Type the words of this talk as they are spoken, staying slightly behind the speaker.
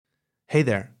Hey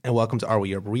there, and welcome to Are We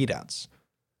Europe Readouts.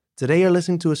 Today you're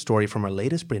listening to a story from our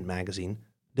latest print magazine,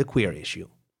 The Queer Issue.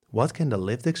 What can the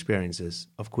lived experiences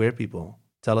of queer people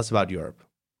tell us about Europe?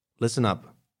 Listen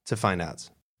up to find out.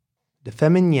 The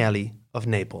Femminelli of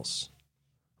Naples.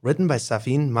 Written by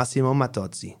Safin Massimo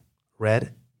Mattozzi.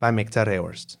 Read by Mikta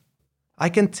Rehorst. I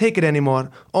can't take it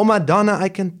anymore. Oh, Madonna, I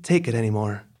can't take it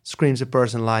anymore, screams a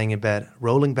person lying in bed,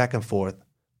 rolling back and forth,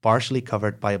 partially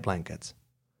covered by a blanket.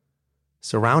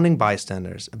 Surrounding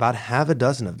bystanders, about half a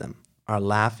dozen of them, are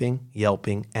laughing,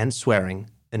 yelping, and swearing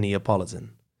in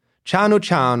Neapolitan. Ciano,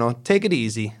 ciano, take it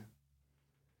easy.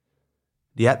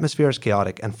 The atmosphere is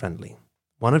chaotic and friendly.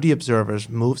 One of the observers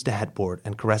moves the headboard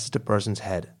and caresses the person's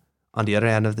head. On the other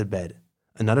end of the bed,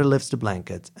 another lifts the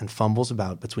blanket and fumbles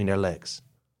about between their legs.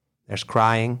 There's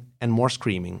crying and more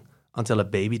screaming until a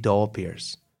baby doll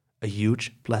appears, a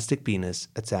huge plastic penis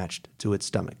attached to its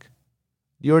stomach.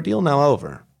 The ordeal now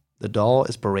over, the doll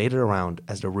is paraded around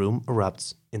as the room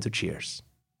erupts into cheers.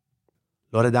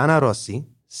 Loredana Rossi,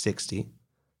 60,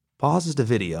 pauses the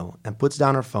video and puts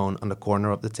down her phone on the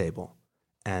corner of the table.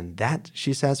 And that,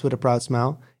 she says with a proud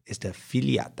smile, is the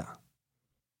filiata.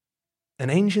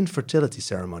 An ancient fertility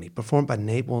ceremony performed by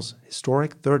Naples'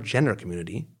 historic third-gender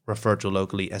community, referred to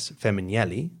locally as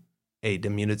Femminelli, a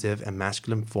diminutive and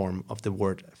masculine form of the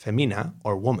word femina,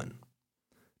 or woman.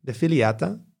 The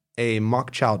filiata, a mock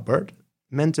childbirth,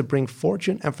 meant to bring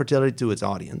fortune and fertility to its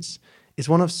audience, is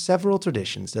one of several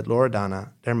traditions that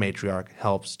Loredana, their matriarch,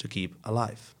 helps to keep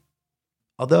alive.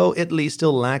 Although Italy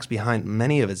still lags behind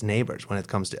many of its neighbors when it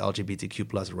comes to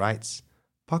LGBTQ+ rights,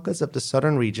 pockets of the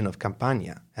southern region of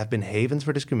Campania have been havens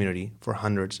for this community for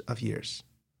hundreds of years.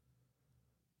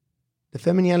 The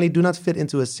Femminelli do not fit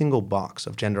into a single box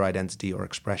of gender identity or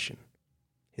expression.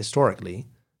 Historically,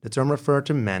 the term referred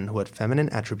to men who had feminine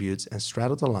attributes and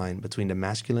straddled the line between the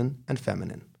masculine and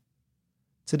feminine.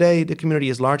 Today, the community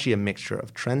is largely a mixture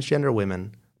of transgender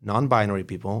women, non-binary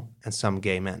people, and some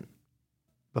gay men.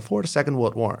 Before the Second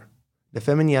World War, the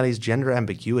Femminelli's gender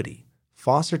ambiguity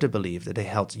fostered the belief that they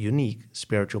held unique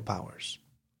spiritual powers.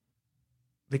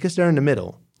 Because they're in the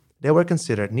middle, they were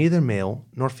considered neither male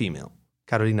nor female.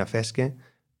 Carolina Fesche,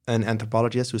 an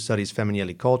anthropologist who studies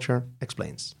Femminelli culture,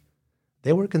 explains.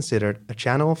 They were considered a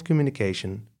channel of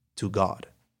communication to God.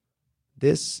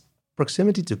 This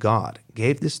proximity to God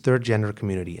gave this third-gender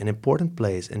community an important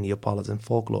place in Neapolitan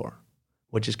folklore,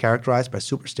 which is characterized by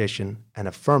superstition and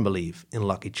a firm belief in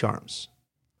lucky charms.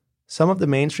 Some of the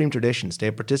mainstream traditions they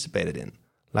participated in,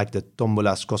 like the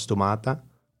tombola scostumata,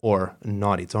 or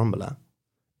naughty tombola,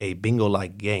 a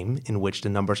bingo-like game in which the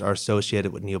numbers are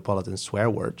associated with Neapolitan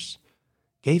swear words,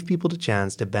 gave people the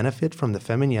chance to benefit from the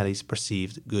Femminelli's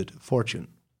perceived good fortune.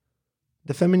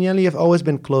 The Femminelli have always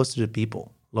been close to the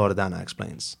people, Loredana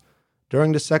explains.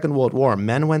 During the Second World War,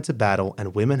 men went to battle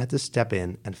and women had to step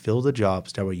in and fill the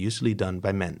jobs that were usually done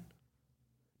by men.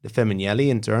 The Femminelli,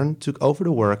 in turn, took over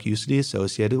the work usually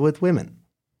associated with women,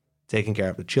 taking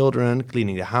care of the children,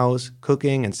 cleaning the house,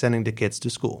 cooking, and sending the kids to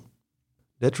school.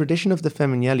 The tradition of the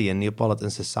Femminelli in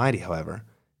Neapolitan society, however,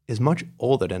 is much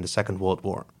older than the Second World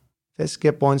War.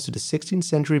 Fesche points to the 16th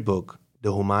century book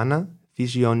De Humana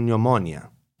Physiognomonia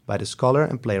by the scholar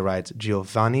and playwright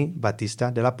Giovanni Battista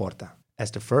della Porta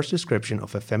as the first description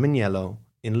of a Femminello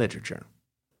in literature.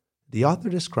 The author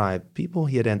described people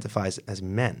he identifies as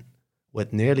men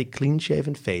with nearly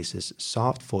clean-shaven faces,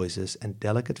 soft voices, and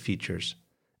delicate features,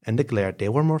 and declared they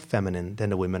were more feminine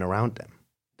than the women around them.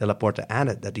 Della Porta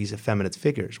added that these effeminate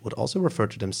figures would also refer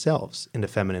to themselves in the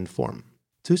feminine form.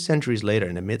 2 centuries later,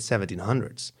 in the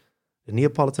mid-1700s, the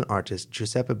Neapolitan artist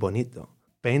Giuseppe Bonito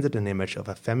painted an image of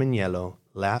a Femminello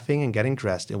laughing and getting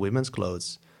dressed in women's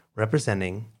clothes,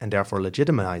 representing, and therefore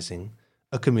legitimizing,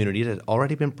 a community that had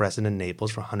already been present in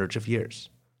Naples for hundreds of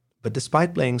years. But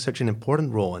despite playing such an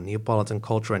important role in Neapolitan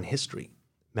culture and history,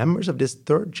 members of this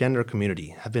third-gender community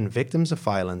have been victims of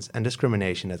violence and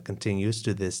discrimination that continues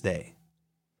to this day.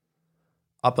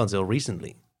 Up until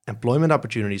recently, employment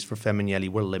opportunities for Femminelli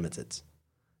were limited.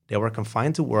 They were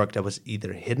confined to work that was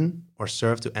either hidden or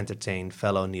served to entertain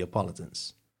fellow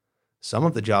Neapolitans. Some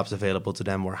of the jobs available to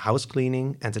them were house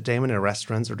cleaning, entertainment in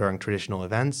restaurants or during traditional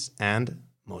events, and,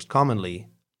 most commonly,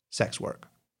 sex work.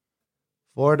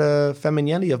 For the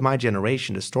Femminelli of my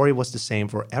generation, the story was the same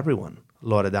for everyone,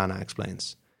 Loredana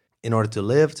explains. In order to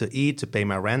live, to eat, to pay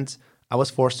my rent, I was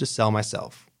forced to sell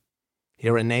myself.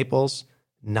 Here in Naples,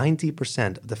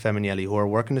 90% of the Femminelli who are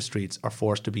working the streets are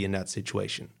forced to be in that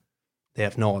situation. They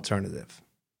have no alternative.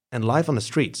 And life on the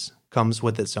streets comes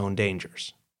with its own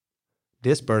dangers.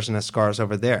 This person has scars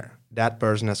over there. That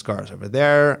person has scars over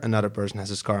there. Another person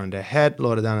has a scar on their head,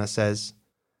 Loredana says.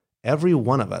 Every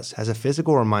one of us has a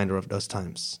physical reminder of those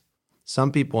times.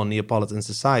 some people in Neapolitan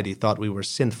society thought we were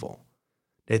sinful.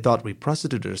 They thought we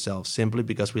prostituted ourselves simply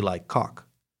because we like cock,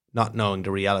 not knowing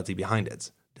the reality behind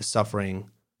it, the suffering,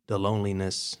 the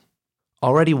loneliness.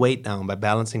 Already weighed down by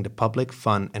balancing the public,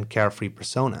 fun, and carefree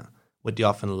persona with the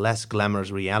often less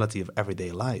glamorous reality of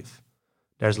everyday life,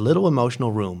 there's little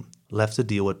emotional room left to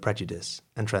deal with prejudice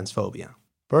and transphobia.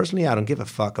 Personally, I don't give a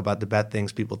fuck about the bad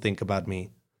things people think about me,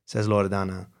 says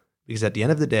Loredana, because at the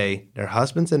end of the day, their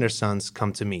husbands and their sons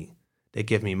come to me. They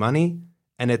give me money,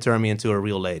 and they turn me into a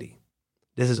real lady.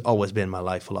 This has always been my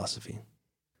life philosophy.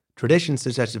 Traditions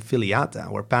such as the filiata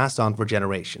were passed on for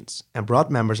generations and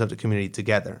brought members of the community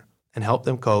together and helped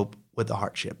them cope with the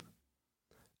hardship.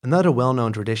 Another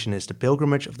well-known tradition is the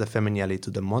pilgrimage of the Femignelli to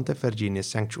the Monte Vergine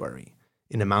sanctuary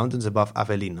in the mountains above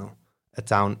Avellino, a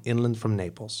town inland from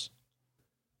Naples.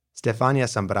 Stefania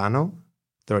Zambrano,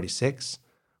 36,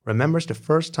 remembers the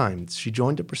first time she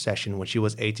joined the procession when she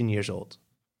was 18 years old.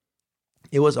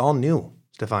 It was all new,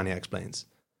 Stefania explains.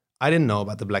 I didn't know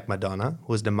about the Black Madonna,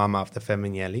 who is the mama of the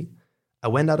Femignelli. I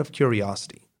went out of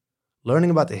curiosity.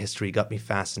 Learning about the history got me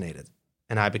fascinated,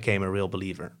 and I became a real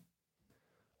believer.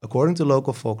 According to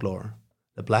local folklore,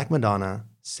 the Black Madonna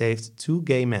saved 2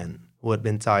 gay men who had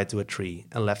been tied to a tree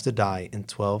and left to die in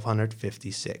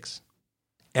 1256.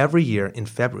 Every year in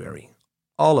February,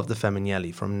 all of the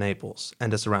Femignelli from Naples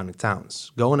and the surrounding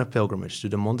towns go on a pilgrimage to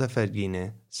the Monte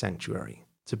Vergine sanctuary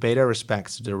to pay their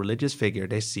respects to the religious figure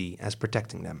they see as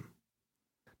protecting them.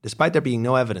 Despite there being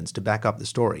no evidence to back up the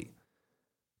story,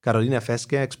 Carolina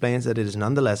Fesche explains that it is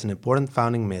nonetheless an important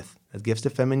founding myth that gives the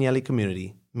Femignelli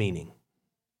community meaning.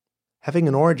 Having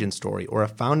an origin story or a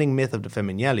founding myth of the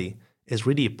Femignelli is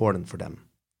really important for them,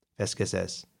 Fesche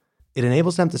says. It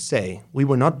enables them to say, we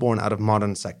were not born out of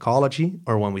modern psychology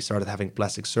or when we started having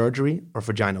plastic surgery or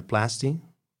vaginoplasty.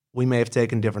 We may have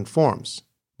taken different forms,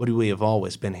 but we have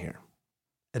always been here.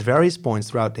 At various points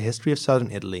throughout the history of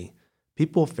southern Italy,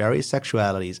 people of various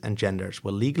sexualities and genders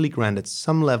were legally granted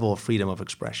some level of freedom of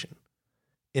expression.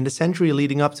 In the century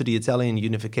leading up to the Italian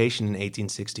unification in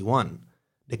 1861,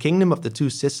 the Kingdom of the Two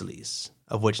Sicilies,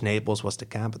 of which Naples was the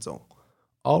capital,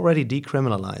 already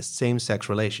decriminalized same-sex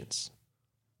relations.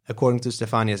 According to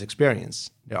Stefania's experience,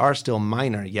 there are still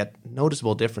minor yet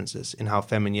noticeable differences in how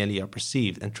Femignelli are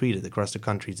perceived and treated across the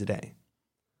country today.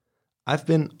 I've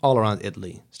been all around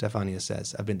Italy, Stefania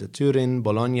says. I've been to Turin,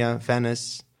 Bologna,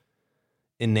 Venice.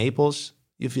 In Naples,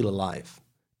 you feel alive.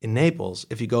 In Naples,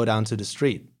 if you go down to the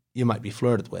street, you might be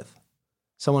flirted with.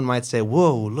 Someone might say,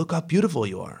 whoa, look how beautiful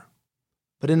you are.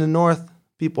 But in the north,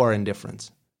 people are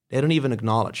indifferent. They don't even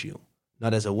acknowledge you.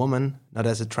 Not as a woman, not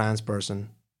as a trans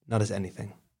person, not as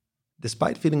anything.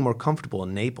 Despite feeling more comfortable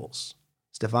in Naples,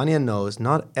 Stefania knows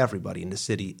not everybody in the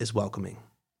city is welcoming.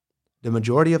 The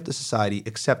majority of the society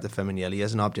accept the Femignelli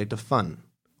as an object of fun.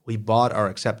 We bought our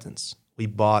acceptance. We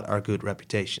bought our good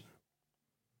reputation.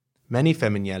 Many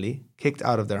Femignelli, kicked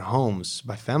out of their homes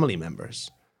by family members,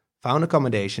 found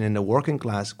accommodation in the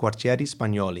working-class Quartieri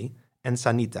Spagnoli and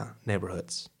Sanita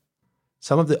neighborhoods,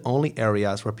 some of the only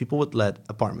areas where people would let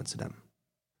apartments to them.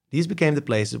 These became the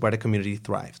places where the community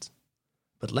thrived.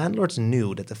 But landlords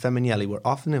knew that the Femignelli were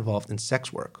often involved in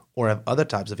sex work or have other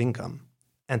types of income,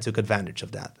 and took advantage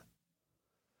of that.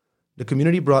 The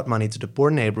community brought money to the poor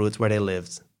neighborhoods where they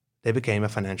lived. They became a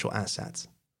financial asset.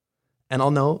 And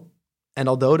although the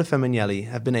Femignelli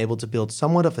have been able to build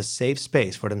somewhat of a safe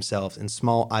space for themselves in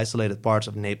small, isolated parts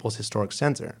of Naples' historic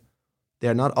center, they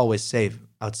are not always safe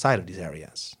outside of these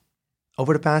areas.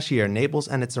 Over the past year, Naples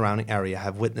and its surrounding area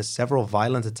have witnessed several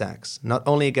violent attacks, not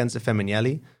only against the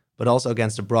Femignelli, but also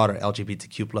against the broader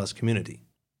LGBTQ+ community.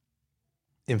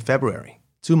 In February,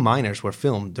 2 minors were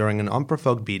filmed during an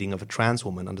unprovoked beating of a trans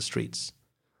woman on the streets.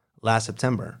 Last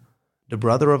September, the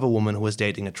brother of a woman who was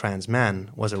dating a trans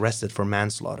man was arrested for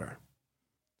manslaughter.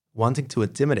 Wanting to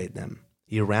intimidate them,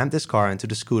 he rammed his car into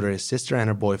the scooter his sister and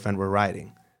her boyfriend were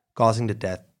riding, causing the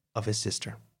death of his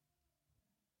sister.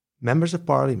 Members of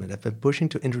parliament have been pushing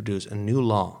to introduce a new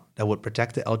law that would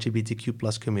protect the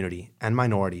LGBTQ+ community and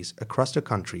minorities across the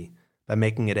country by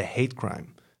making it a hate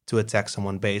crime to attack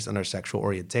someone based on their sexual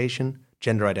orientation,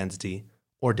 gender identity,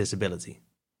 or disability.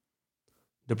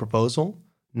 The proposal,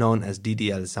 known as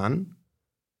DDL Zan,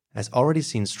 has already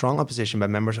seen strong opposition by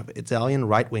members of Italian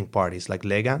right-wing parties like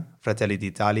Lega, Fratelli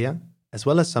d'Italia, as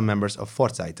well as some members of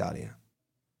Forza Italia.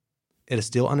 It is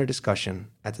still under discussion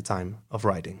at the time of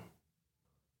writing.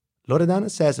 Loredana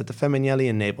says that the Femignelli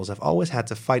in Naples have always had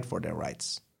to fight for their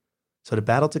rights, so the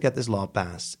battle to get this law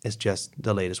passed is just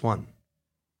the latest one.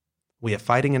 We have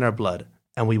fighting in our blood,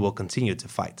 and we will continue to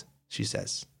fight, she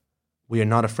says. We are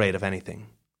not afraid of anything.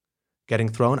 Getting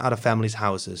thrown out of families'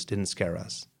 houses didn't scare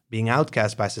us. Being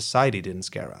outcast by society didn't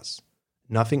scare us.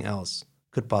 Nothing else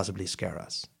could possibly scare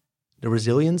us. The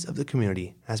resilience of the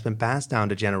community has been passed down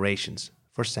to generations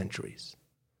for centuries,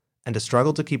 and the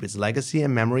struggle to keep its legacy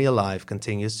and memory alive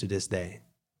continues to this day.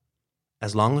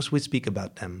 As long as we speak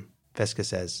about them, Vesca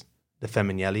says, the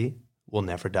Famignelli will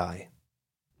never die.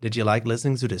 Did you like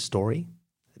listening to this story?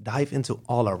 Dive into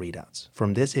all our readouts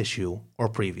from this issue or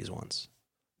previous ones.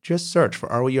 Just search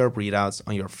for Are We Europe readouts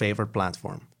on your favorite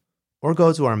platform, or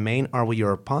go to our main Are We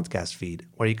Europe podcast feed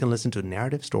where you can listen to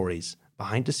narrative stories,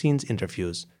 behind-the-scenes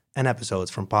interviews, and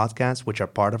episodes from podcasts which are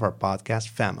part of our podcast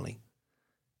family.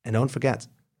 And don't forget,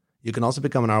 you can also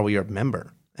become an Are We Europe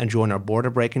member and join our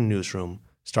border-breaking newsroom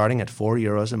starting at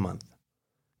 €4 a month.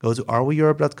 Go to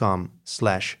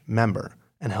areweeurope.com/member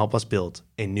and help us build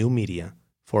a new media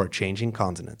for a changing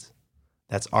continent.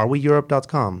 That's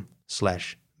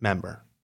areweeurope.com/member.